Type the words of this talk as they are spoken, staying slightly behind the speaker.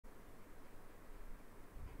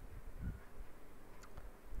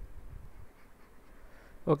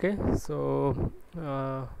Okay, so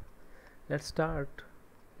let's start.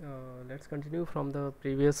 Let's continue from the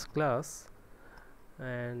previous class,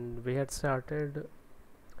 and we had started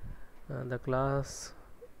the class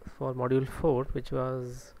for module 4, which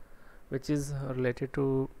is related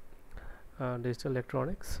to digital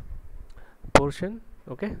electronics portion.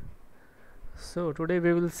 Okay, so today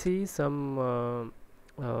we will see some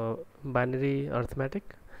binary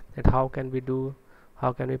arithmetic, that how can we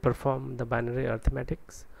perform the binary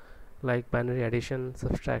arithmetics like binary addition,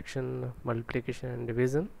 subtraction, multiplication and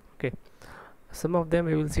division. Okay, some of them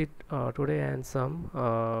we will see today, and some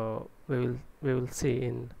we will see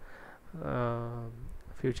in uh,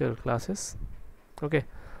 future classes. Okay,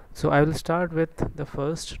 so I will start with the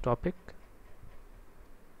first topic,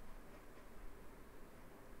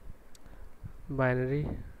 binary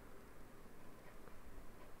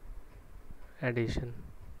addition.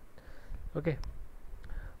 Okay,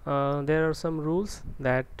 there are some rules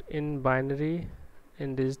that in binary,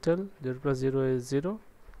 in digital, 0 plus 0 is 0,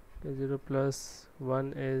 0 plus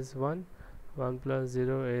 1 is 1, 1 plus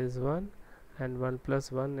 0 is 1, and 1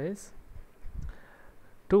 plus 1 is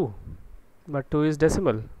 2, but 2 is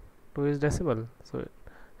decimal. So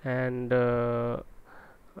and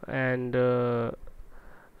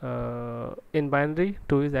in binary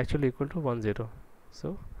 2 is actually equal to 1 0,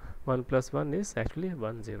 so 1 plus 1 is actually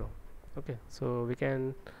 1 0. Okay, so we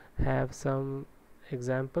can have some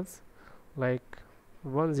examples like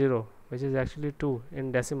 1 0, which is actually 2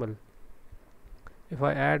 in decimal. If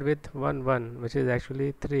I add with 1 1, which is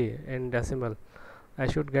actually 3 in decimal, I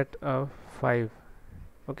should get a 5.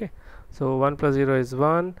 Okay, so 1 plus 0 is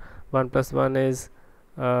 1, 1 plus 1 is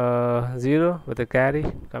 0 with a carry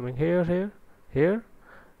coming here,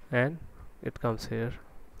 and it comes here.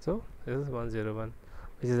 So this is 101,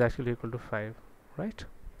 which is actually equal to 5, right?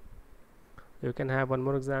 You can have one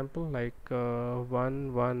more example like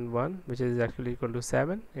 111, which is actually equal to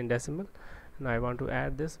 7 in decimal, and I want to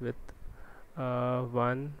add this with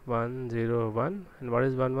 1101. And what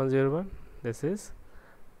is 1101? This is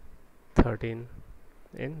 13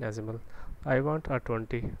 in decimal. I want a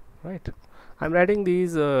 20, right? I'm writing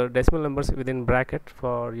these decimal numbers within bracket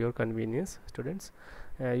for your convenience, students.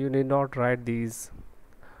 You need not write these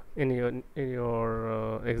in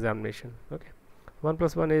your examination. Okay, 1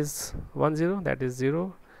 plus 1 is 1 0, that is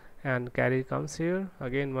 0, and carry comes here.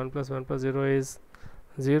 Again 1 plus 1 plus 0 is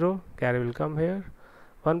 0, carry will come here.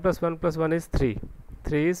 1 plus 1 plus 1 is 3,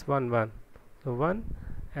 3 is 1 1, so 1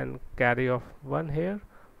 and carry of 1 here.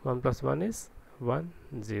 1 plus 1 is 1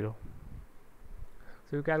 0,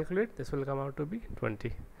 so you calculate, this will come out to be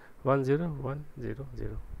 20. 1 0 1 0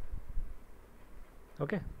 0.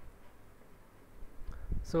 Okay,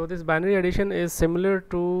 so this binary addition is similar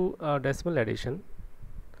to decimal addition.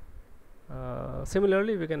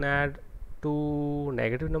 Similarly, we can add two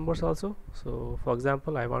negative numbers also. So for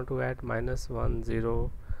example, I want to add minus 1 0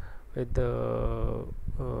 with the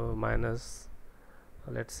minus,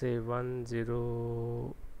 let's say 1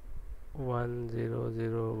 0 1 0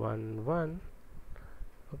 0 1 1.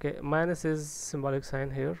 Okay, minus is symbolic sign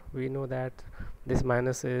here. We know that this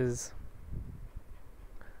minus is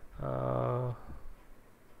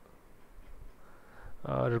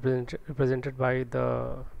represented by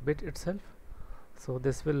the bit itself, so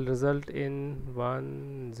this will result in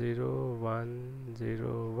 1 0 1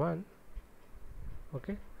 0 1.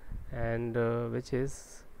 Okay, and which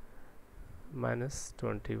is minus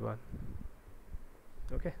 21.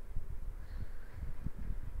 Okay,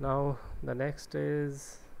 now the next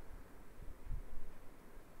is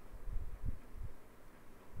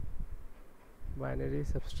binary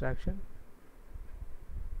subtraction.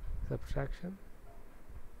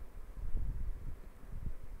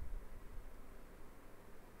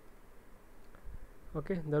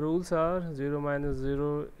 Okay, the rules are 0 minus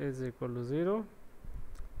 0 is equal to 0,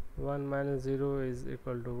 1 minus 0 is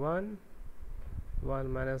equal to 1, 1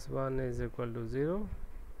 minus 1 is equal to 0,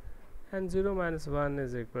 and 0 minus 1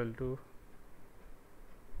 is equal to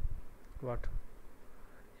what?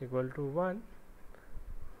 Equal to 1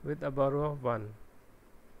 with a borrow of 1,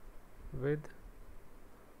 with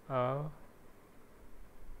a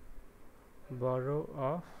borrow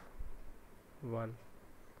of 1.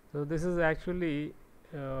 So this is actually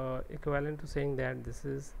equivalent to saying that this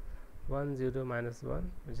is 1 0 minus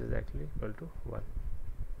 1, which is actually equal to 1.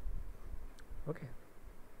 Okay,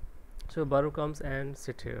 so borrow comes and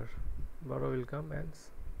sit here, borrow will come and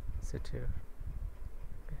sit here.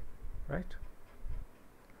 Okay, right?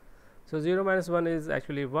 So 0 minus 1 is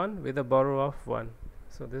actually 1 with a borrow of 1.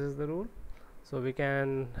 So this is the rule. So we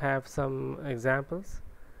can have some examples.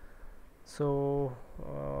 So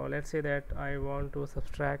let's say that I want to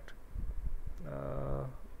subtract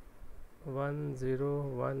 1 0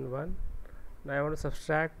 1 1. Now I want to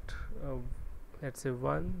subtract let's say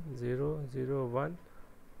 1 0 0 1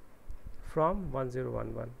 from 1 0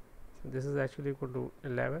 1 1. So this is actually equal to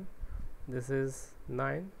 11, this is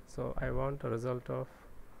 9, so I want a result of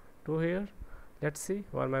 2 here. Let's see,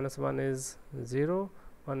 1 minus 1 is 0,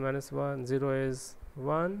 1 minus 1 0 is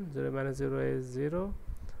 1, 0 minus 0 is 0,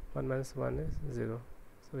 1 minus 1 is 0,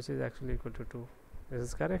 so which is actually equal to 2. This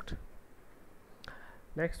is correct.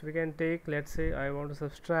 Next we can take, let's say I want to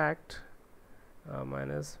subtract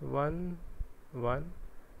minus 1 1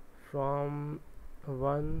 from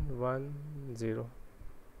 1 1 0.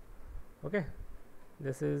 Okay,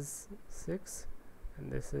 this is 6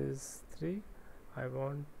 and this is 3. I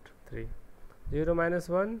want 3. 0 minus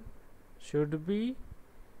 1 should be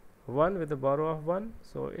 1 with a borrow of 1,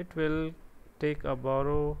 so it will take a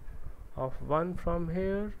borrow of 1 from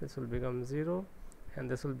here. This will become 0 and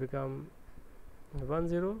this will become 1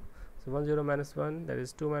 0. So 1 0 minus 1, that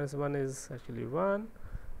is 2 minus 1 is actually 1.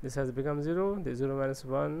 This has become 0. This 0 minus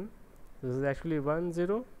 1, this is actually 1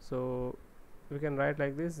 0. So we can write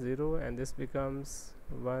like this, 0, and this becomes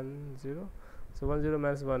 1 0. So 1 0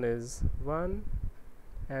 minus 1 is 1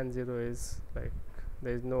 and 0 is like,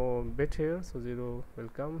 there is no bit here, so 0 will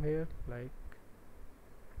come here like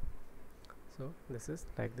so. This is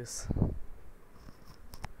like this.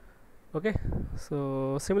 Okay,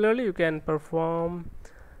 so similarly you can perform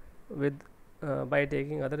with by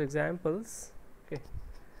taking other examples, okay,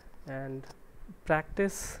 and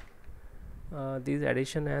practice these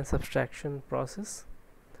addition and subtraction process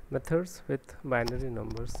methods with binary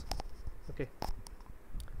numbers. Okay,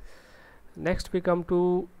 next we come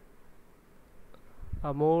to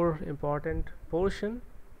a more important portion,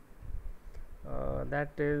 that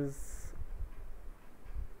is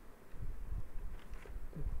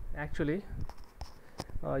actually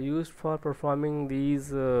used for performing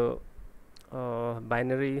these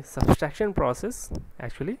binary subtraction process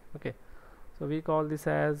actually. Okay, so we call this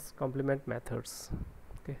as complement methods.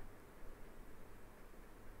 Okay,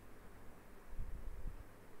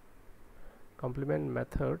 complement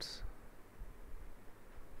methods.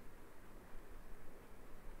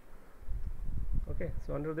 Okay,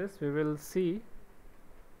 so under this we will see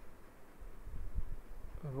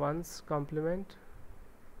one's complement,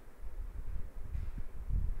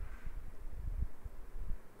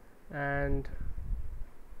 and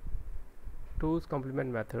 2's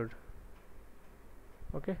complement method.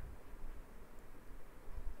 Okay,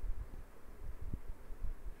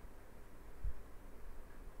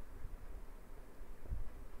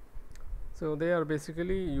 so they are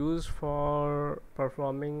basically used for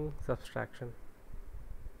performing subtraction.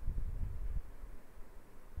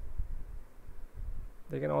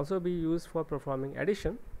 They can also be used for performing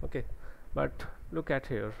addition. Okay, but look at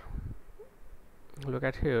here,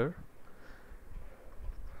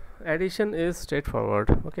 addition is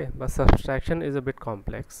straightforward, okay, but subtraction is a bit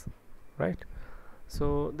complex, right?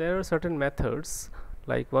 So there are certain methods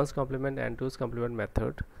like 1's complement and 2's complement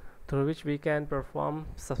method through which we can perform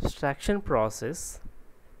subtraction process,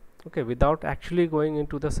 okay, without actually going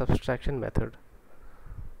into the subtraction method.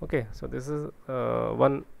 Okay, so this is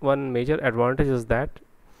one major advantage is that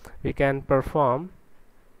we can perform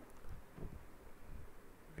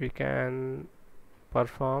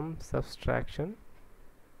subtraction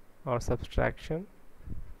or subtraction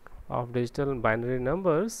of digital binary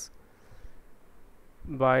numbers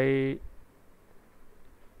by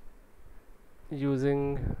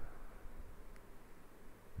using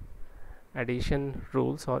addition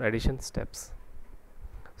rules or addition steps.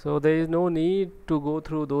 So there is no need to go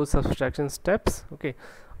through those subtraction steps. Okay,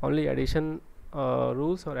 only addition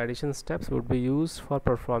rules or addition steps would be used for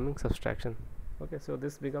performing subtraction. Okay, so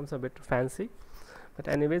this becomes a bit fancy, but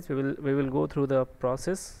anyways we will go through the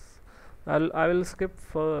process. I will skip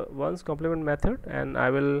for 1's complement method and I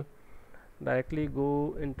will directly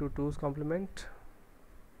go into 2's complement.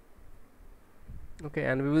 Okay,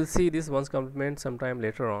 and we will see this 1's complement sometime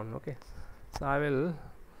later on. Okay, so I will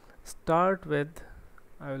start with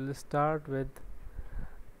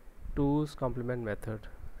 2's complement method.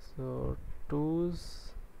 So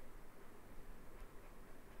 2's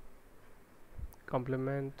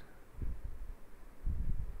complement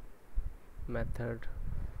method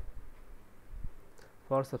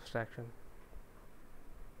for subtraction.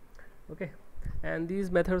 Okay, and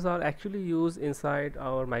these methods are actually used inside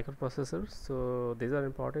our microprocessors, so these are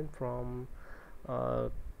important from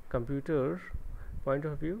computer point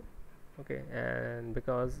of view. Okay, and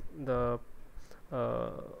because the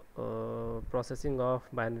processing of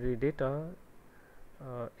binary data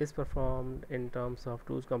is performed in terms of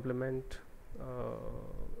 2's complement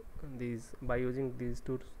these by using these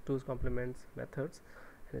two's complements methods,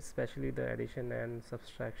 and especially the addition and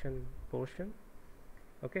subtraction portion.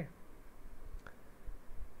 Okay,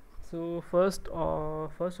 so first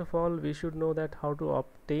of all we should know that how to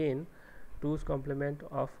obtain two's complement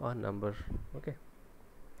of a number. Okay,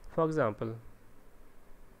 for example,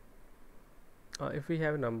 if we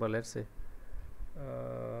have a number, let's say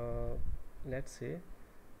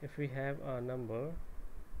if we have a number,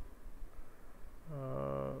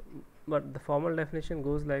 but the formal definition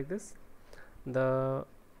goes like this: the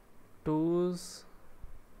two's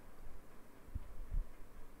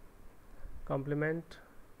complement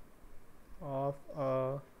of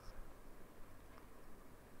a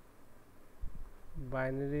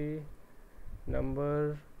binary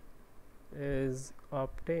number is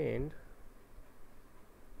obtained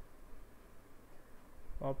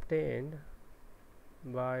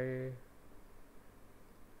by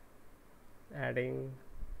adding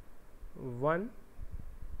 1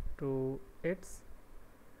 to its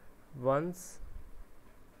ones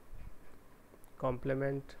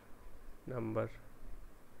complement number,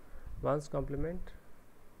 ones complement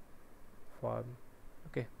form.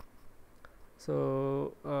 Okay,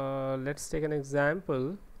 so let's take an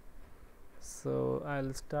example. So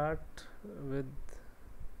I'll start with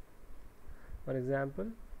one example.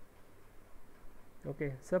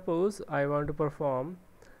 Okay, suppose I want to perform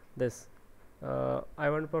this. I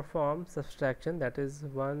want to perform subtraction, that is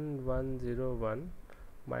 1101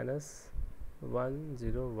 minus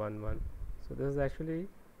 1011. So this is actually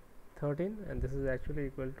 13 and this is actually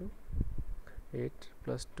equal to 8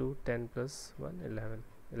 plus 2 10 plus 1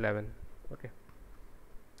 11. Okay,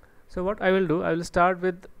 so what I will do, I will start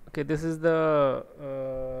with, okay, this is the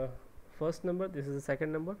first number, this is the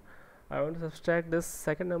second number. I want to subtract this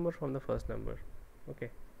second number from the first number.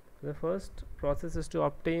 Okay, so the first process is to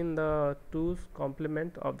obtain the 2's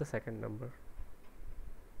complement of the second number.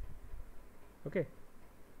 Okay,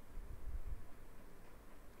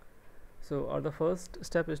 so or the first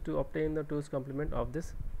step is to obtain the 2's complement of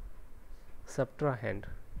this subtrahend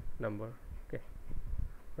number. Okay,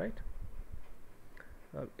 right,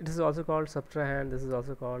 it is also called subtrahend, this is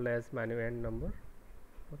also called as minuend number.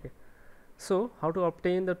 Okay, so how to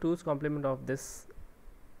obtain the 2's complement of this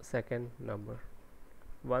second number,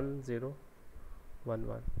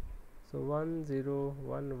 1011. So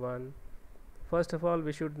 1011, first of all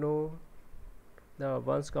we should know the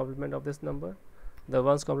ones complement of this number. The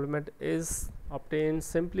ones complement is obtained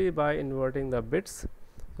simply by inverting the bits.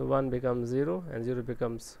 So 1 becomes 0 and 0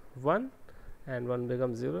 becomes 1 and 1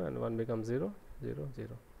 becomes 0 and 1 becomes 0 0 0.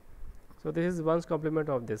 So this is ones complement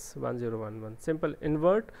of this 1011. Simple,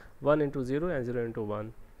 invert 1 into 0 and 0 into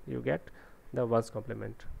 1, you get the ones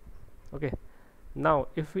complement. Okay, now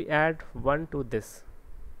if we add 1 to this,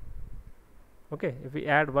 okay, if we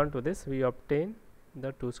add 1 to this, we obtain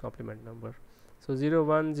the 2's complement number. So 0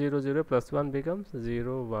 1 0 0 plus 1 becomes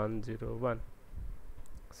 0 1 0 1.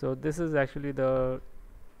 So this is actually the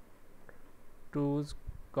 2's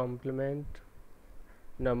complement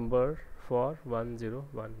number for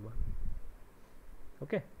 1011.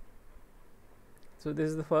 Okay, so this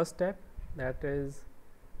is the first step, that is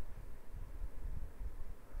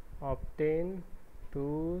obtain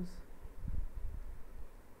 2's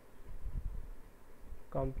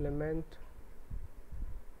complement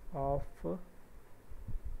of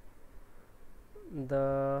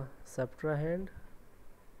the subtrahend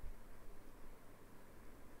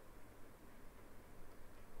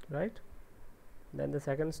right. Then the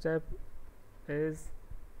second step is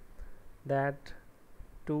that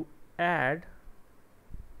to add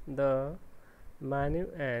the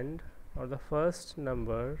minuend or the first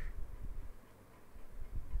number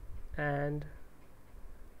and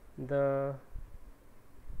the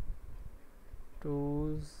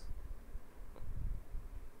 2's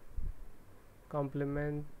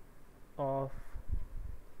complement of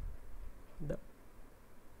the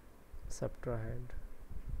subtrahend.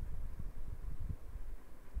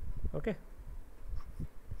 Okay,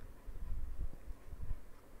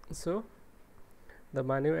 so the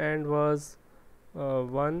minuend was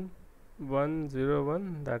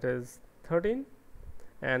 1101, that is 13,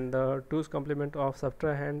 and the 2's complement of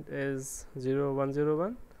subtrahend is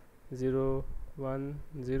 0101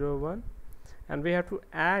 0101, and we have to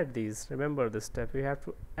add these. Remember this step, we have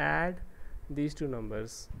to add these two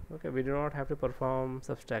numbers. Okay, we do not have to perform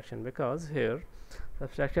subtraction because here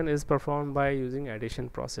subtraction is performed by using addition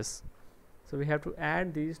process. So we have to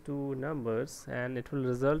add these two numbers and it will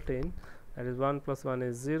result in, that is 1 plus 1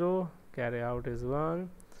 is 0, carry out is 1,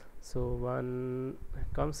 so 1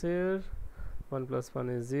 comes here, 1 plus 1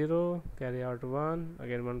 is 0, carry out 1,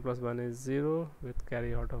 again 1 plus 1 is 0 with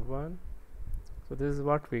carry out of 1. So this is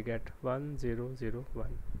what we get, 1 0 0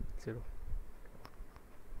 1 0.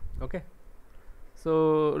 Okay,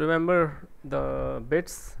 so remember the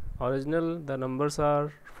bits original, the numbers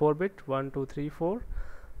are 4 bit 1 2 3 4,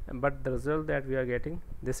 but the result that we are getting,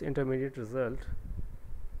 this intermediate result,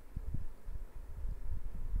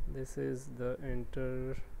 this is the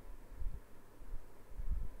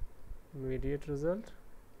intermediate result.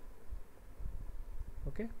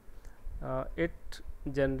 Okay, it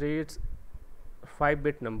generates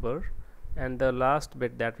 5-bit number, and the last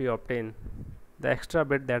bit that we obtain, the extra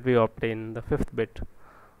bit that we obtain, the 5th bit,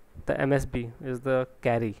 the MSB, is the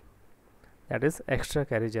carry, that is extra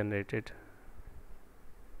carry generated,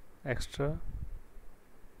 extra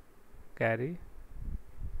carry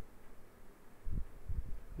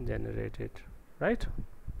generated, right?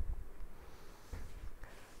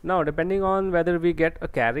 Now depending on whether we get a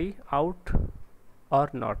carry out or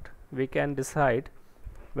not, we can decide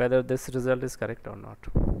whether this result is correct or not.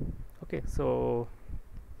 Okay, so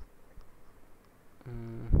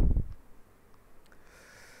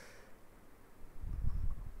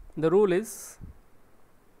the rule is,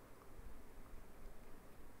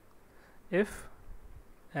 if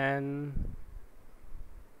an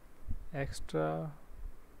extra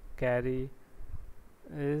carry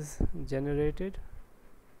is generated,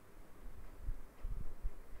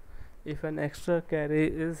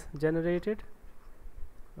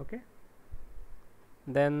 okay,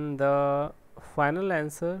 then the final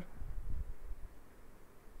answer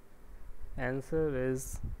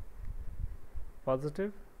is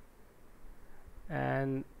positive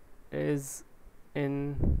and is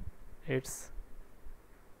in its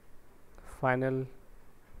final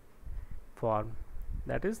form,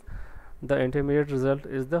 that is the intermediate result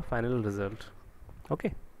is the final result.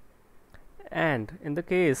 Okay, and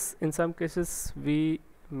in some cases we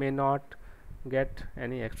may not get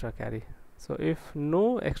any extra carry. So if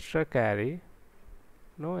no extra carry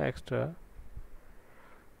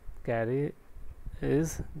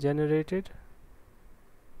is generated,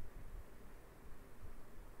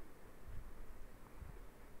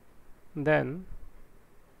 then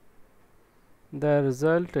the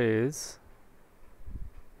result is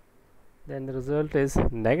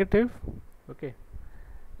negative, okay,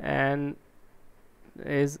 and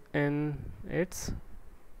is in its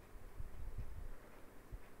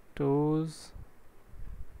 2's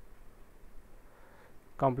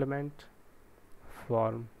complement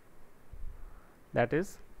form, that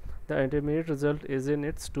is the intermediate result is in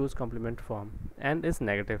its 2's complement form and is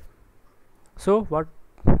negative. So what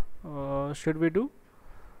should we do?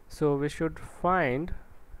 So we should find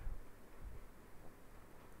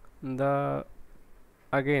the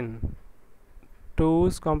again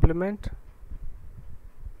 2's complement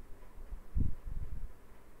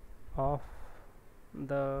of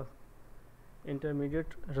the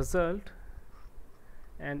intermediate result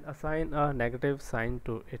and assign a negative sign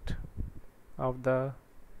to it, of the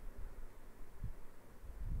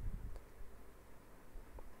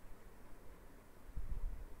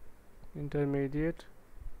intermediate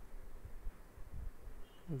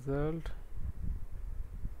result,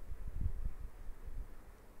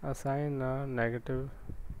 assign a negative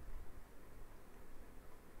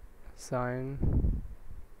sign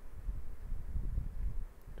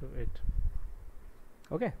to it.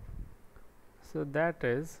 Okay, so that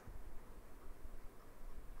is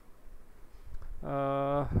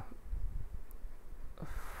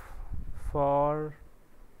for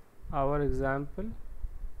our example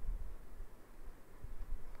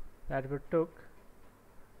that we took.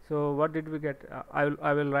 So what did we get? I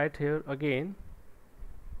will write here again.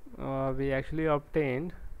 We actually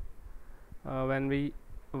obtained when we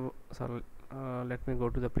sorry, let me go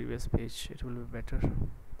to the previous page, it will be better.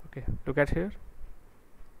 Okay, look at here.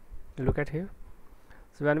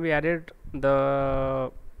 So when we added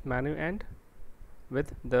the manuend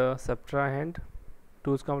with the subtrahend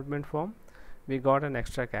 2's complement form, we got an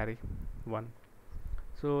extra carry 1.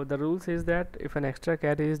 So the rule says that if an extra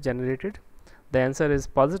carry is generated, the answer is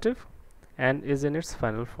positive and is in its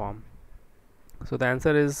final form. So the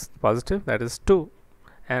answer is positive, that is 2,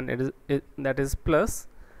 and that is plus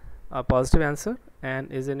a positive answer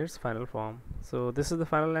and is in its final form. So this is the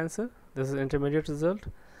final answer, this is intermediate result,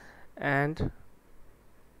 and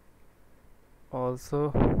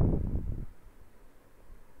also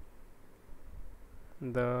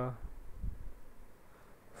the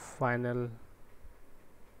final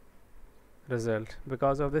result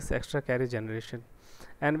because of this extra carry generation,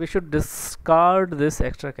 and we should discard this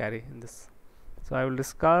extra carry in this. So I will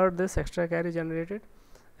discard this extra carry generated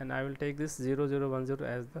and I will take this 0 0 1 0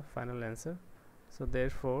 as the final answer. So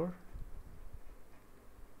therefore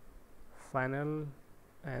final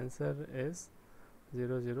answer is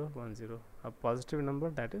 0 0 1 0, a positive number,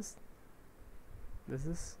 that is this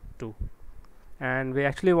is 2, and we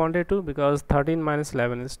actually wanted 2 because 13 minus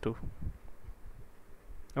 11 is 2.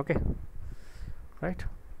 Okay, right.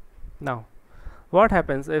 Now what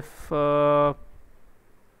happens if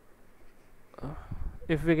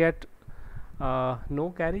we get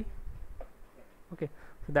no carry? Okay,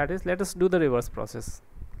 so that is, let us do the reverse process.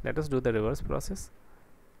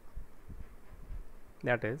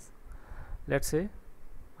 That is, let's say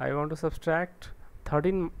I want to subtract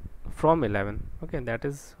 13 from 11. Okay, that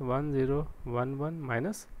is 1 0 1 1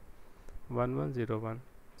 minus 1 1 0 1.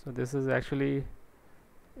 So this is actually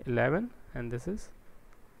 11 and this is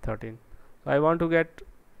 13. So I want to get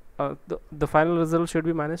the final result should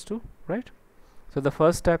be minus 2, right? So the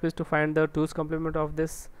first step is to find the 2's complement of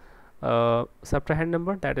this subtrahend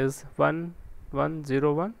number, that is 1 1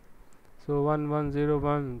 0 1. So 1 1 0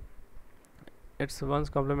 1, its 1's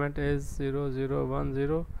complement is 0 0 1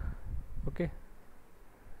 0. Okay,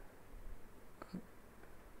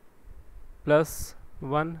 plus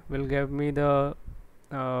 1 will give me the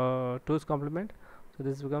 2's complement, so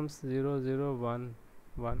this becomes 0 0 1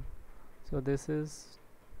 1. So this is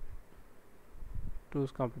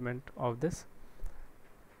 2's complement of this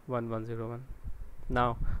 1 1 0 1.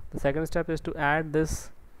 Now the second step is to add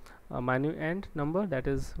this minuend number, that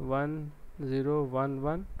is 1 0 1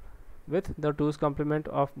 1 with the 2's complement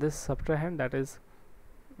of this subtrahend, that is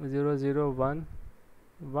 0 0 1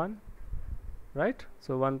 1, right?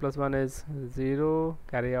 So 1 plus 1 is 0,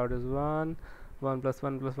 carry out is 1, 1 plus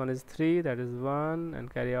 1 plus 1 is 3, that is 1, and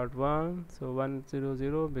carry out 1. So 1 0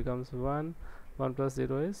 0 becomes 1, 1 plus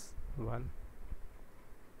 0 is 1.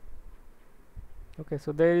 Okay,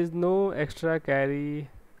 so there is no extra carry,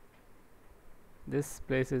 this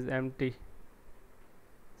place is empty.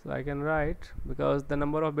 So I can write, because the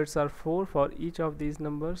number of bits are 4 for each of these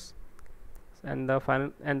numbers, and the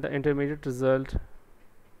final and the intermediate result,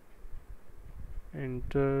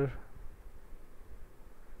 intermediate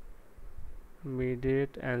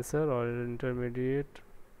answer or intermediate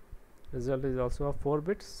result is also of 4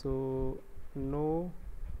 bits. So no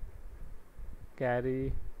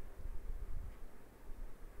carry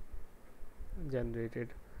generated,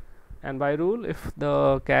 and by rule, if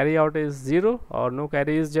the carry out is 0 or no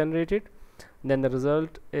carry is generated, then the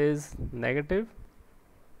result is negative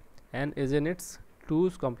and is in its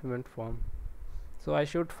 2's complement form. So I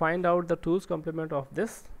should find out the 2's complement of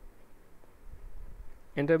this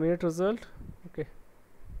intermediate result. Okay,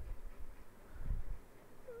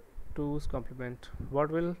 2's complement,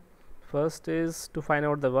 what will first is to find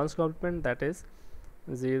out the 1's complement, that is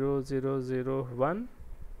 0 0 0 1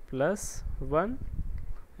 plus 1,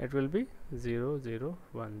 it will be 0 0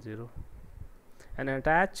 1 0, and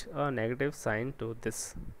attach a negative sign to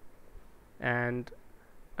this, and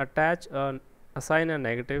assign a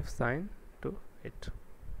negative sign to it,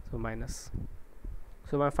 so minus.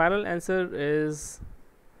 So my final answer is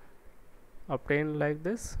obtained like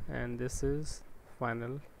this, and this is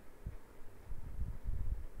final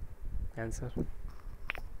answer.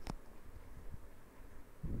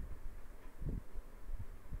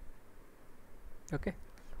 Okay,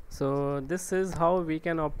 so this is how we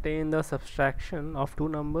can obtain the subtraction of two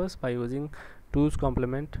numbers by using 2's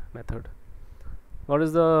complement method. What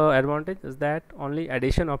is the advantage is that only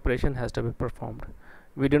addition operation has to be performed.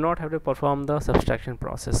 We do not have to perform the subtraction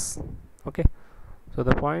process. Okay, so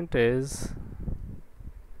the point is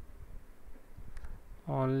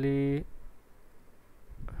only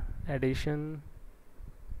addition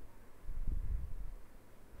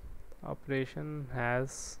operation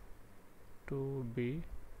has to be,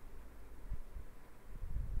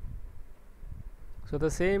 so the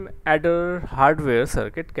same adder hardware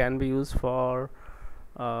circuit can be used for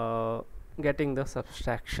getting the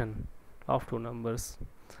subtraction of two numbers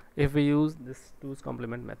if we use this 2's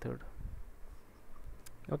complement method.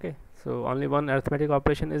 Okay, so only one arithmetic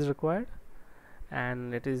operation is required,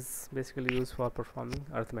 and it is basically used for performing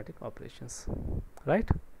arithmetic operations, right?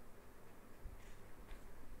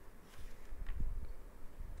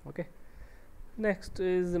 Okay, next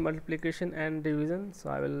is multiplication and division. So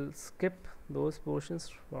I will skip those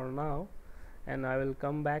portions for now, and I will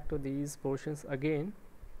come back to these portions again.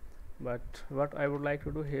 But what I would like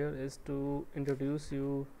to do here is to introduce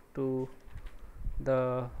you to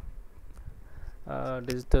the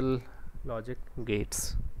digital logic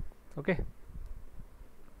gates. Okay,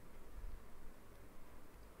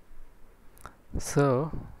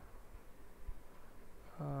 so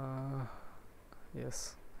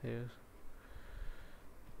yes, here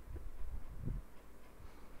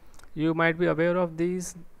You might be aware of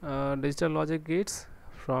these digital logic gates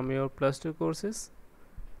from your +2 courses,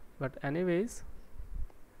 but anyways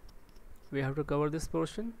we have to cover this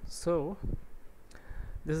portion. So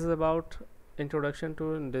this is about introduction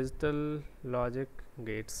to digital logic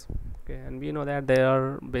gates. Okay, and we know that there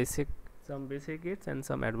are some basic gates and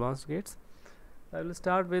some advanced gates. I will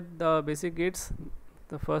start with the basic gates.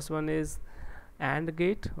 The first one is AND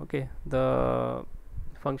gate. Okay, the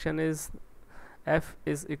function is f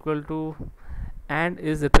is equal to, AND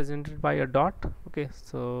is represented by a dot. Okay,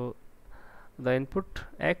 so the input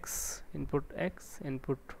x, input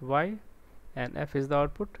y, and f is the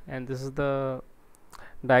output, and this is the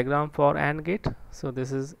diagram for AND gate. So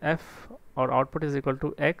this is f, or output, is equal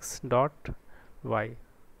to x dot y,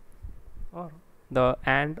 or the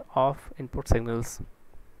AND of input signals.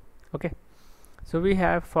 Okay, so we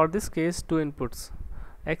have for this case two inputs,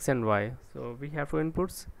 x and y. So we have two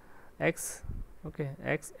inputs, x, okay,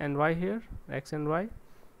 x and y here, x and y,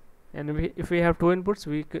 and if we have two inputs,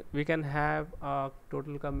 we can have a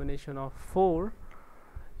total combination of 4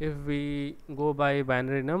 if we go by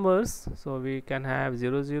binary numbers. So we can have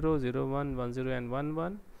 0 0 0 1 1 0 and 1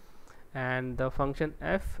 1, and the function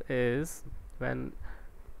f is when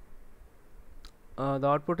the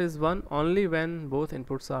output is 1 only when both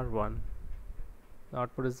inputs are 1. The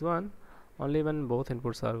output is 1 only when both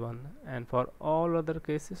inputs are 1, and for all other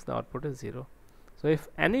cases the output is 0. So if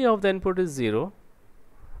any of the input is 0,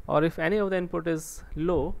 or if any of the input is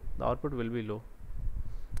low, the output will be low.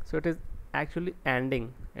 So it is actually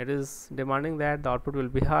ANDing. It is demanding that the output will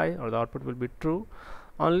be high or the output will be true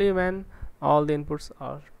only when all the inputs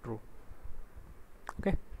are true.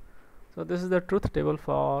 Okay, so this is the truth table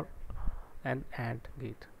for an AND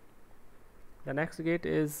gate. The next gate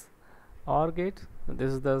is OR gate.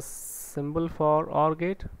 This is the symbol for OR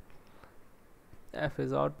gate. F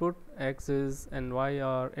is output, x is and y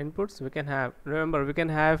are inputs. We can have, remember, we can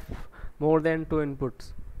have more than two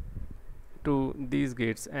inputs to these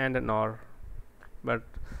gates and an OR, but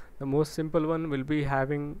the most simple one will be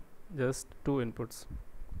having just two inputs.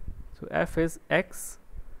 So f is x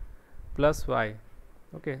plus y.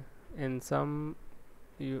 Okay, in some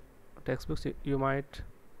textbooks you might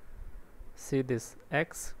see this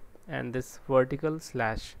x and this vertical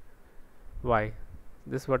slash y.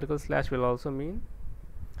 This vertical slash will also mean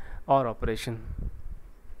OR operation.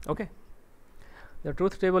 Okay, the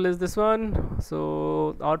truth table is this one.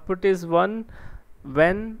 So output is 1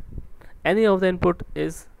 when any of the input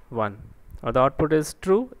is 1, or the output is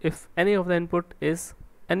true if any of the input is,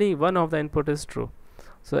 any one of the input is true.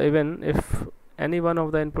 So even if any one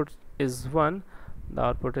of the inputs is 1, the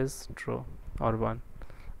output is true or 1,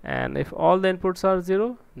 and if all the inputs are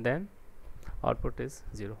 0, then output is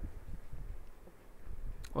 0.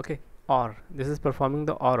 Okay, OR, this is performing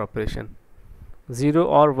the OR operation. 0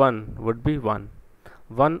 or 1 would be 1,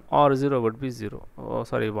 1 or 0 would be 0, oh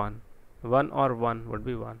sorry, 1 or 1 would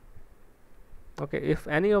be 1. Okay, if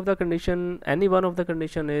any of the condition, any one of the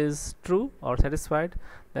condition is true or satisfied,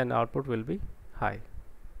 then output will be high.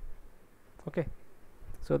 Okay,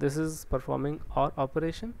 so this is performing OR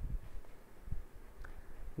operation.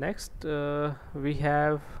 Next we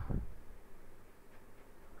have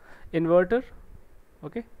inverter.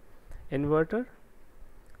 Okay, inverter,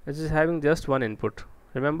 which is having just one input.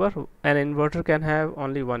 Remember, an inverter can have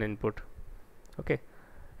only one input. Okay,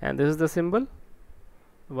 and this is the symbol,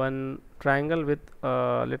 one triangle with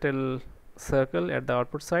a little circle at the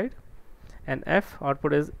output side, and f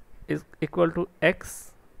output is equal to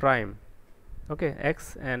x prime. Okay,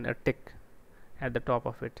 x and a tick at the top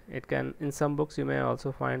of it. It can, in some books you may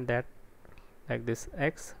also find that like this,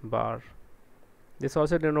 x bar. This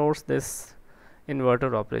also denotes this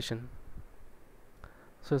inverter operation.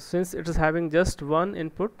 So since it is having just one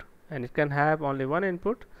input and it can have only one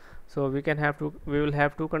input, so we will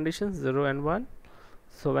have two conditions, 0 and 1.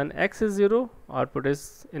 So when x is 0, output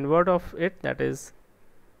is invert of it, that is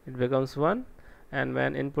it becomes 1, and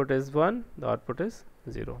when input is 1, the output is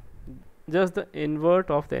 0, just the invert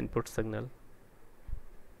of the input signal.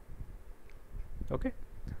 Okay,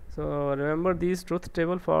 so remember these truth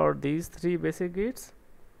table for these three basic gates.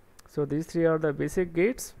 So these three are the basic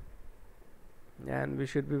gates, and we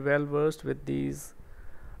should be well versed with these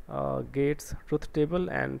gates truth table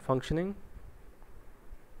and functioning,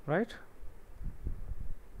 right?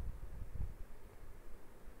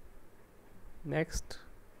 Next,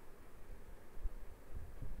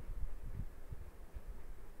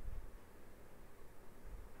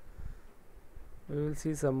 we will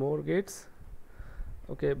see some more gates.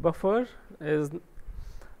 Okay, buffer is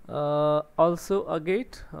also a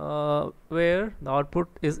gate where the output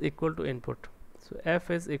is equal to input. So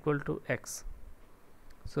f is equal to x.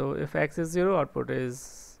 So if x is 0, output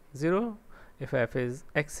is 0. If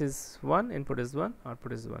x is 1, input is 1,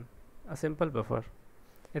 output is 1. A simple buffer.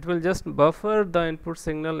 It will just buffer the input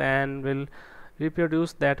signal and will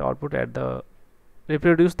reproduce that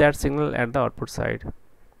signal at the output side.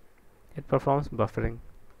 It performs buffering.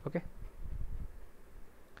 Okay.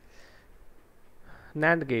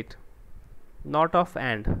 NAND gate, not of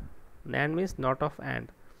AND. NAND means not of AND.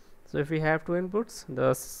 So if we have two inputs,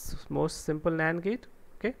 the most simple NAND gate,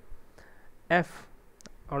 okay, F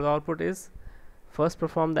or the output is first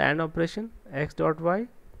perform the AND operation x dot y,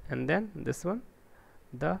 and then this one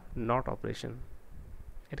the NOT operation.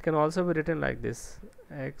 It can also be written like this: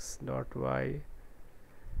 x dot y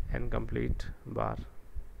and complete bar,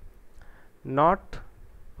 not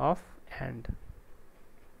of AND.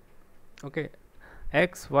 Okay,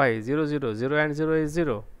 x y 0 0 0 and 0 is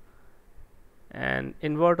 0, and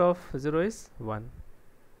invert of 0 is 1,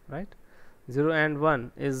 right? 0 and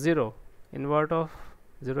 1 is 0, invert of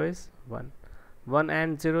 0 is 1. 1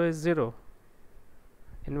 and 0 is 0,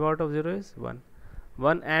 invert of 0 is 1.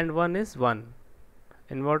 1 and 1 is 1,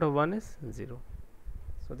 invert of 1 is 0.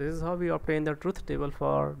 So this is how we obtain the truth table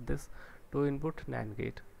for this 2 input NAND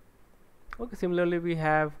gate. Okay, similarly we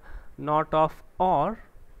have not of OR.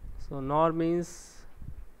 So NOR means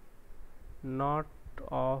not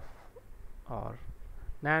of OR.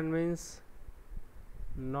 NAND means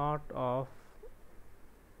not of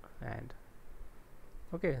AND.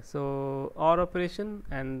 Okay, so OR operation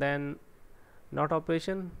and then NOT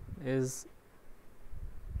operation is,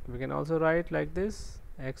 we can also write like this: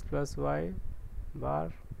 x plus y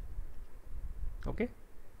bar. Okay,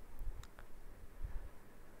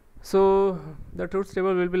 so the truth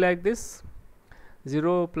table will be like this: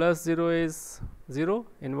 0 plus 0 is 0,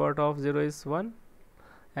 invert of 0 is 1,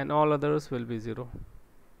 and all others will be 0.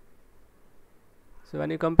 So when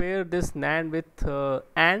you compare this NAND with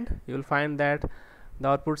AND, you will find that the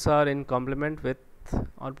outputs are in complement with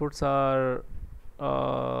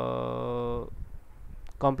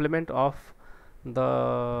complement of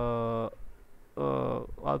the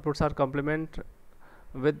outputs are complement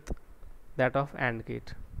with that of AND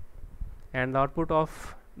gate, and the output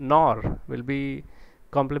of NOR will be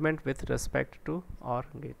complement with respect to OR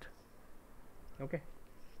gate. Okay,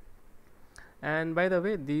 and by the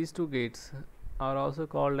way, these two gates are also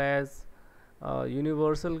called as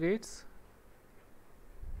universal gates.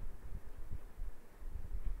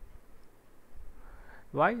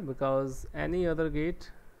 Why? Because any other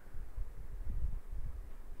gate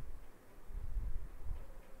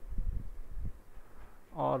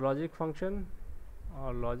or logic function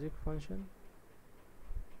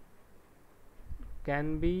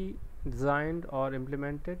can be designed or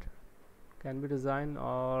implemented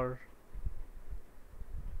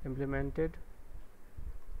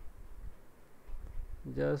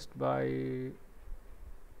just by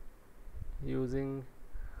using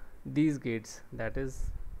these gates, that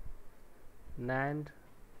is NAND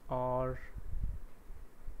or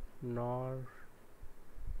NOR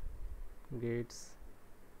gates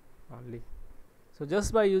only. So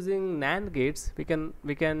just by using NAND gates, we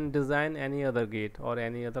can design any other gate or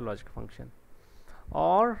any other logic function,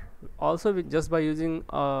 or also just by using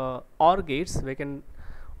OR gates we can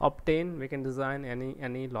design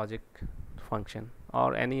any logic function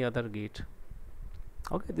or any other gate.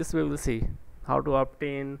 Okay, this we will see how to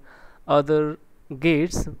obtain other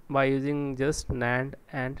gates by using just NAND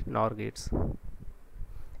and NOR gates,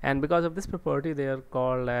 and because of this property they are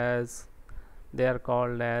called as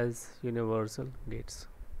universal gates.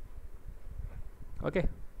 Okay,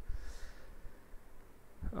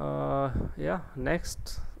 yeah,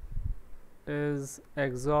 next is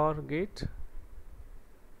XOR gate,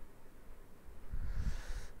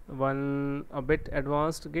 a bit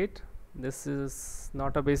advanced gate. This is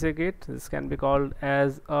not a basic gate, this can be called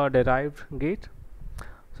as a derived gate.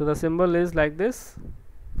 So the symbol is like this,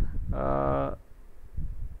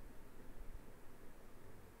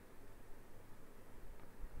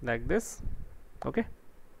 like this. Okay,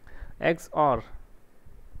 XOR,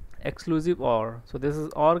 exclusive OR. So this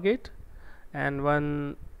is OR gate, and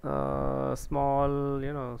one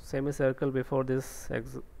small semicircle before this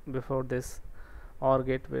OR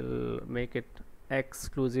gate will make it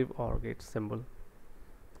exclusive OR gate symbol.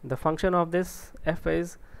 The function of this F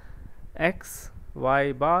is x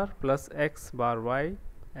y bar plus x bar y,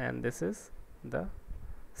 and this is the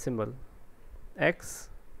symbol x,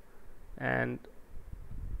 and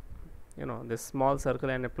this small circle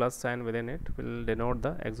and a plus sign within it will denote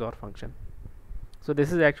the XOR function. So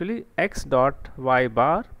this is actually x dot y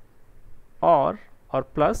bar or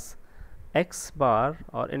plus x bar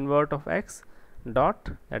or invert of x dot,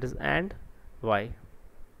 that is AND y.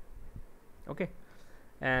 Okay,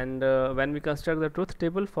 and when we construct the truth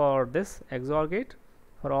table for this XOR gate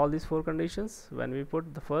for all these 4 conditions, when we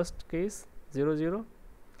put the first case 0 0,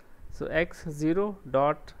 so x 0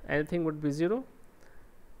 dot anything would be 0,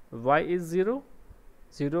 y is 0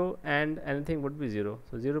 0, and anything would be 0,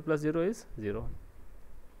 so 0 plus 0 is 0.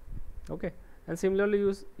 Okay, and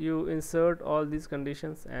similarly you insert all these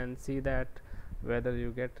conditions and see that whether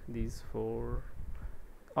you get these 4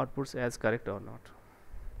 outputs as correct or not.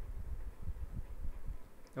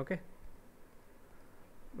 Okay,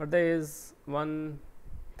 but there is one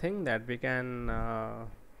thing that we can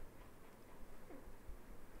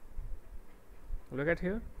look at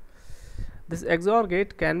here. This XOR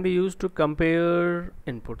gate can be used to compare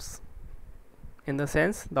inputs, in the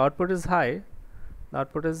sense the output is high. The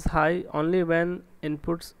output is high only when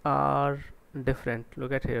inputs are different.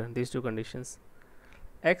 Look at here, these 2 conditions,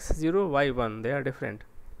 x0 y1, they are different,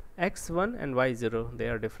 x1 and y0, they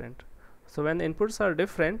are different. So when the inputs are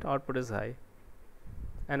different, output is high,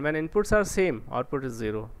 and when inputs are same, output is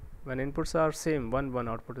 0. When inputs are same, 1 1,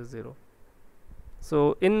 output is 0.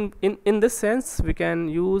 So in this sense, we can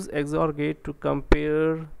use XOR gate to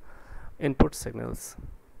compare input signals.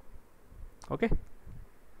 Okay,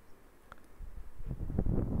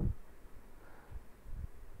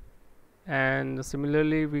 and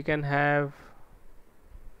similarly we can have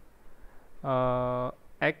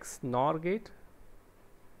XNOR gate.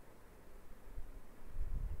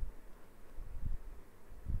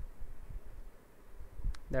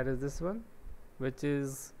 That is this one, which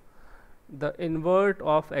is the invert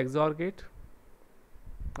of XOR gate.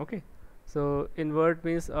 Okay, so invert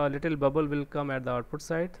means a little bubble will come at the output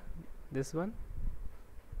side, this one,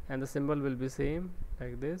 and the symbol will be same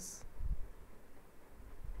like this,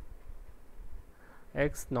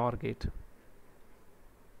 XNOR gate.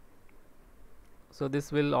 So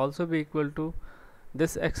this will also be equal to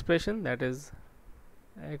this expression, that is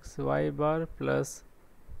xy bar plus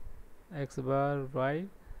x bar y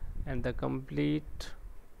and the complete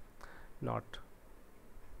NOT.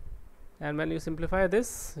 And when you simplify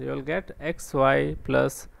this, you will get xy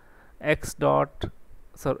plus x dot,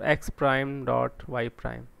 so x prime dot y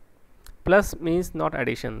prime. Plus means not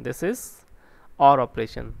addition, this is OR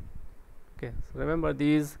operation. Okay, so remember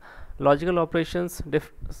these logical operations,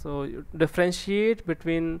 so you differentiate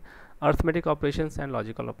between arithmetic operations and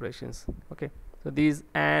logical operations. Okay, so these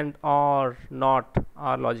AND, OR, NOT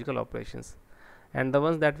are logical operations, and the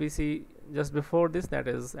ones that we see just before this, that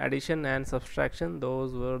is addition and subtraction,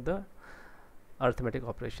 those were the arithmetic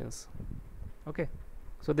operations. Okay,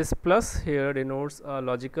 so this plus here denotes a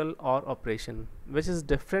logical OR operation, which is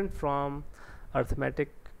different from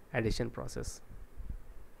arithmetic addition process.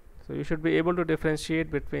 So you should be able to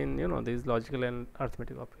differentiate between these logical and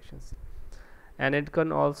arithmetic operations, and it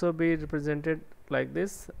can also be represented like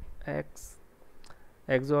this, x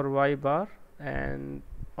XOR y bar, and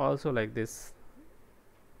also like this,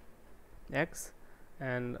 x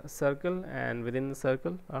and circle, and within the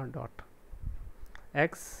circle a dot,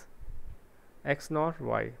 x XNOR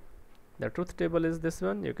y. The truth table is this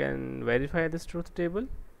one. You can verify this truth table.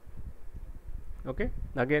 Okay,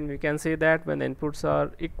 again we can say that when the inputs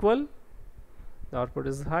are equal, the output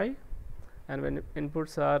is high, and when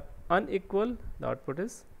inputs are unequal, the output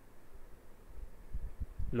is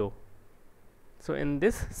low. So in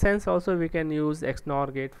this sense also we can use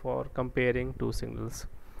XNOR gate for comparing 2 signals.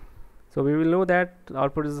 So we will know that the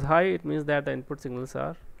output is high, it means that the input signals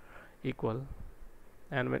are equal,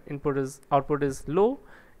 and when output is low,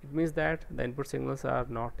 it means that the input signals are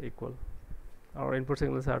not equal, or input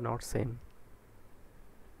signals are not same.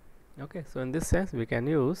 Okay, so in this sense we can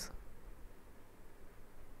use.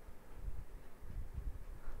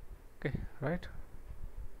 Okay, right.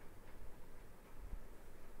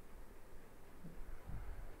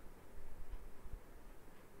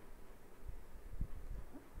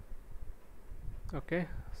 Okay,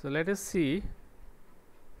 so let us see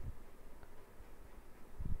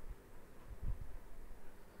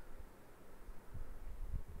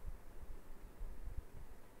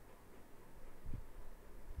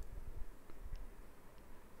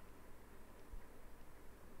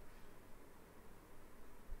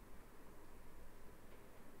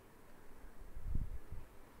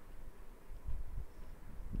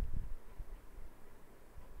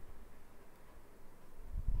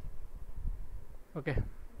okay.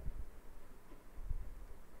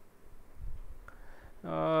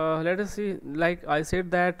 Let us see, like I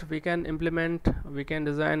said that we can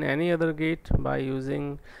design any other gate by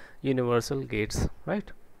using universal gates, right?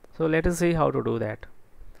 So let us see how to do that.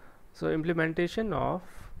 So implementation of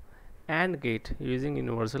AND gate using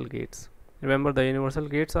universal gates. Remember the universal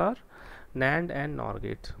gates are NAND and NOR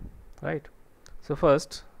gate, right? So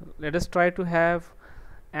first let us try to have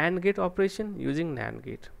AND gate operation using NAND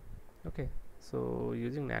gate. Okay, so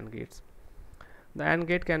using NAND gates, the AND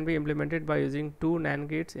gate can be implemented by using two NAND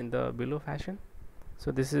gates in the below fashion.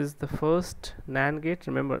 So this is the first NAND gate.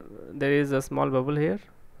 Remember, there is a small bubble here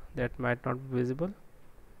that might not be visible,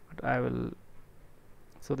 but I will.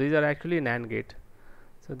 So these are actually NAND gate.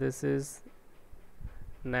 So this is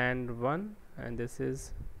NAND 1 and this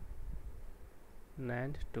is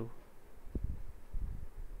NAND 2.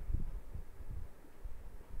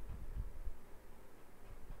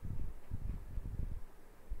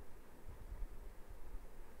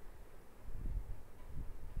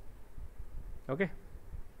 Okay,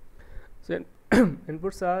 so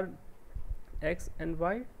inputs are X and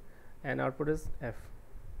Y and output is F.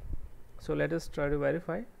 So let us try to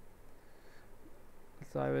verify.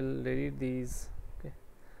 So I will delete these. Okay,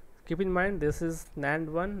 keep in mind this is NAND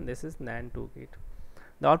 1, this is NAND 2 gate.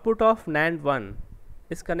 The output of NAND 1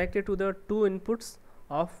 is connected to the two inputs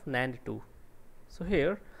of NAND 2. So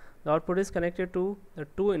here the output is connected to the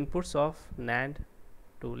two inputs of NAND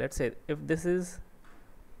 2. Let's say if this is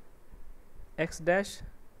X dash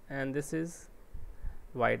and this is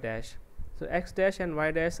Y dash. So X dash and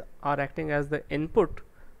Y dash are acting as the input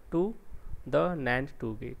to the NAND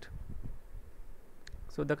 2 gate.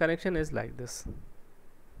 So the connection is like this.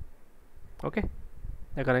 Okay,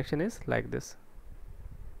 the connection is like this.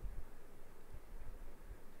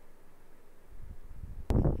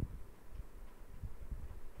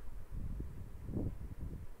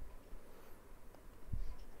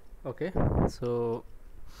 Okay, so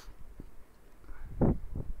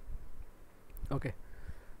okay,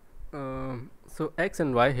 so X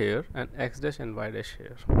and Y here and X dash and Y dash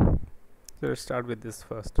here. So let's start with this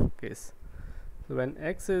first case. So when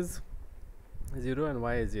X is 0 and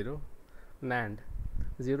Y is 0, NAND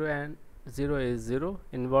 0 and 0 is 0,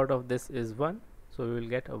 invert of this is 1, so we will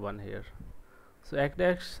get a 1 here. So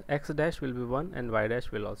X dash will be 1 and Y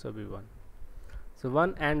dash will also be 1. So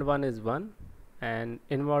 1 and 1 is 1 and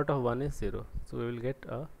invert of 1 is 0, so we will get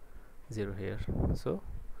a 0 here. So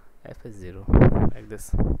F is 0 like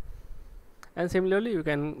this. And similarly you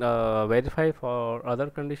can verify for other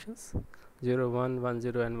conditions 0 1 1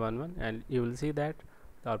 0 and 1 1, and you will see that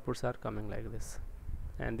the outputs are coming like this,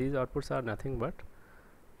 and these outputs are nothing but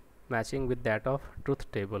matching with that of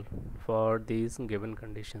truth table for these given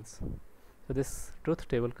conditions. So this truth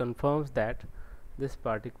table confirms that this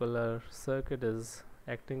particular circuit is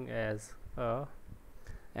acting as a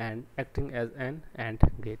and acting as an AND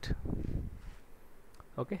gate.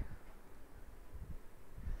 Okay,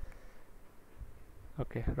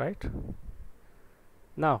 okay, right.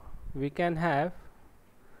 Now we can have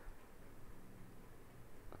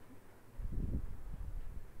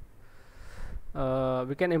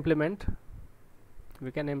we can implement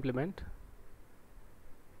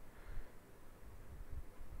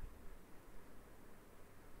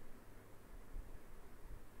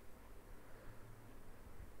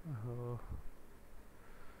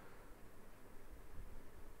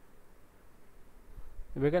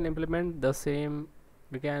the same,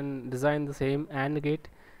 we can design the same AND gate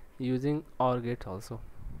using OR gate also.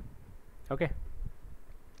 Okay,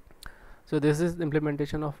 so this is the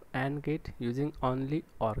implementation of AND gate using only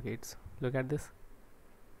OR gates. Look at this,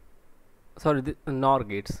 sorry, the NOR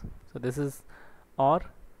gates. So this is OR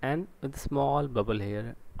and with small bubble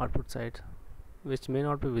here output side, which may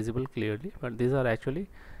not be visible clearly, but these are actually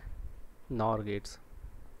NOR gates.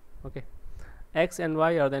 Okay, X and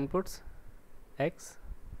Y are the inputs, X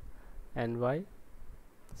and Y.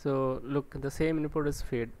 So look, the same input is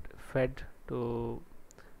fed to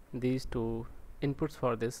these two inputs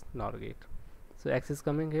for this NOR gate. So X is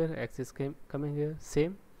coming here, X is coming here,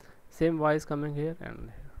 same Y is coming here and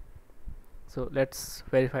here. So let's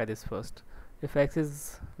verify this first. If X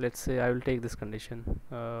is, let's say I will take this condition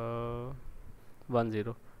 1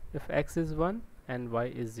 0. If X is 1 and Y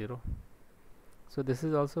is 0, so this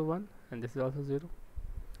is also 1 and this is also 0.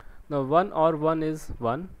 Now 1 or 1 is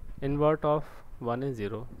 1, invert of 1 is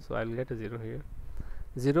 0, so I will get a 0 here.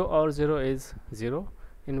 0 or 0 is 0,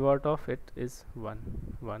 invert of it is 1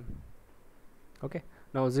 1. Okay,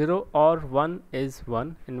 now 0 or 1 is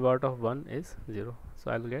 1, invert of 1 is 0,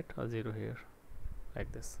 so I will get a 0 here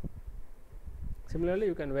like this. Similarly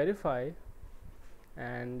you can verify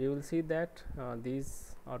and you will see that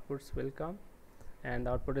these outputs will come, and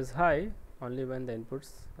the output is high only when the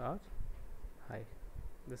inputs are high,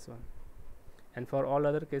 this one, and for all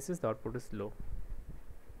other cases the output is low.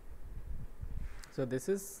 So this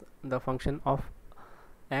is the function of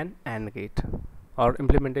an AND gate, or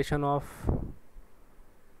implementation of,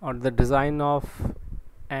 or the design of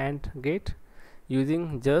AND gate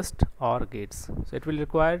using just OR gates. So it will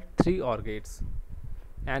require 3 OR gates,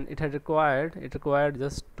 and it required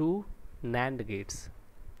just 2 NAND gates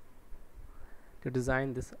to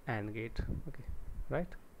design this AND gate. Okay, right?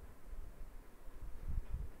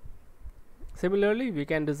 Similarly, we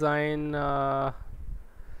can design OR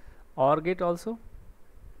gate also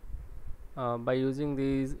by using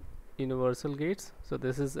these universal gates. So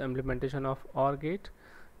this is implementation of OR gate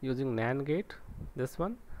using NAND gate, this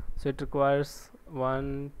one. So it requires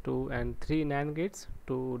 1, 2 and 3 NAND gates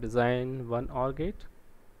to design one OR gate.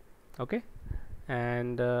 Okay,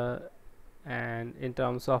 and in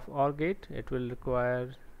terms of OR gate, it will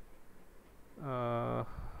require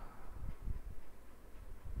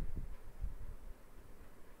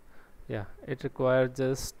it requires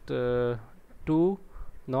just 2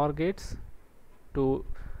 NOR gates to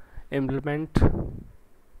implement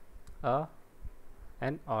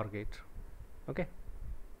an OR gate. Okay,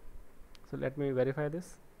 so let me verify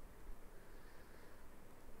this.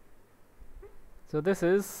 So this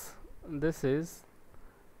is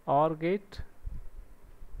OR gate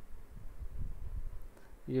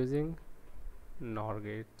using NOR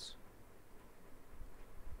gates.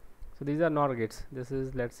 So these are NOR gates. This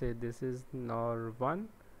is, let's say, this is NOR 1,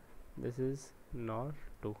 this is NOR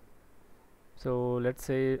 2. So let's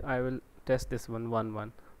say I will test this one 1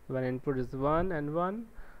 1. When input is 1 and 1,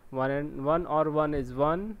 1 and 1 or 1 is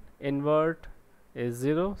 1, invert is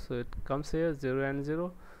 0, so it comes here 0 and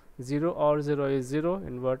 0, 0 or 0 is 0,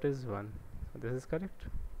 invert is 1. So this is correct.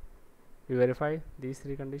 We verify these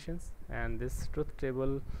 3 conditions, and this truth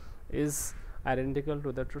table is identical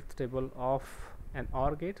to the truth table of an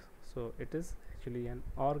OR gate. So it is actually an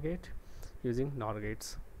OR gate using NOR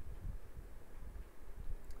gates.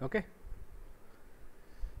 Okay.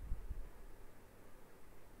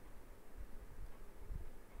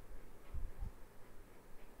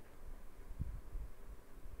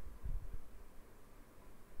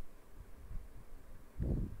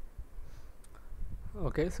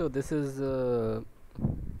 Okay, so this is the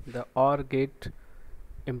OR gate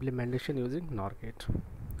implementation using NOR gate,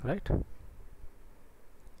 right?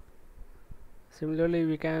 Similarly,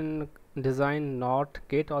 we can design NOT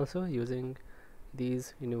gate also using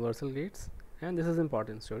these universal gates, and this is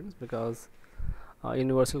important, students, because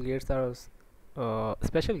universal gates are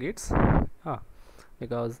special gates,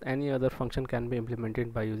 because any other function can be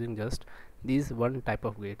implemented by using just these one type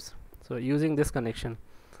of gates. So using this connection,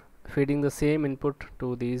 feeding the same input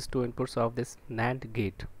to these 2 inputs of this NAND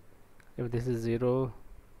gate, if this is 0,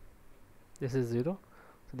 this is 0,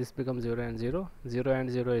 so this becomes 0 and 0, 0 and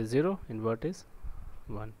 0 is 0, invert is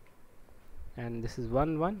 1, and this is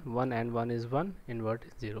 1 1, 1 and 1 is 1, invert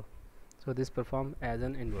is 0. So this perform as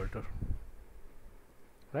an inverter,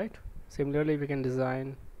 right? Similarly, we can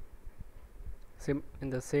design in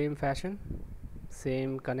the same fashion,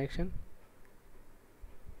 same connection.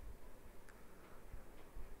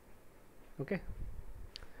 Okay,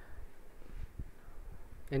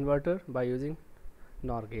 inverter by using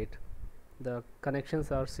NOR gate. The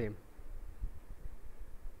connections are same,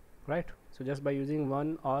 right? So just by using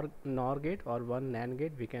one or NOR gate or one NAND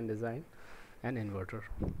gate, we can design an inverter.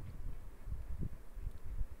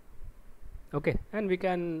 Okay, and we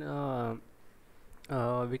can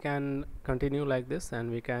continue like this, and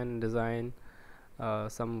we can design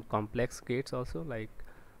some complex gates also, like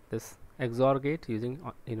this XOR gate using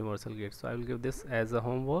universal gates. So I will give this as a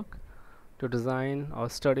homework to design or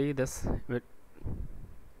study this with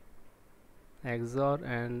XOR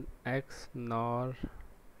and XNOR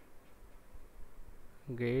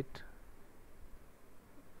gate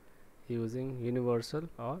using universal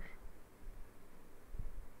or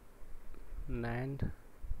NAND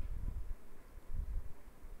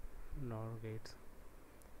NOR gates.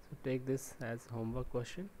 So take this as homework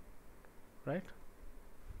question, right?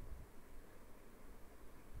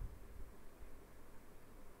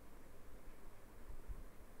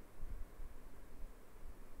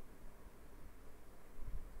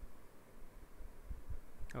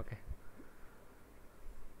 Okay,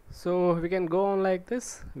 so we can go on like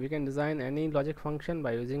this. We can design any logic function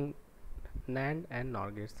by using NAND and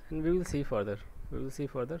NOR gates, and we will see further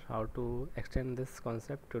how to extend this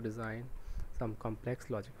concept to design some complex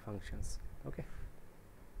logic functions. Okay,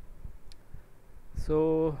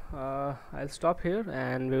 so I'll stop here,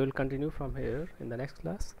 and we will continue from here in the next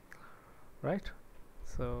class, right?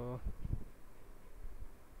 So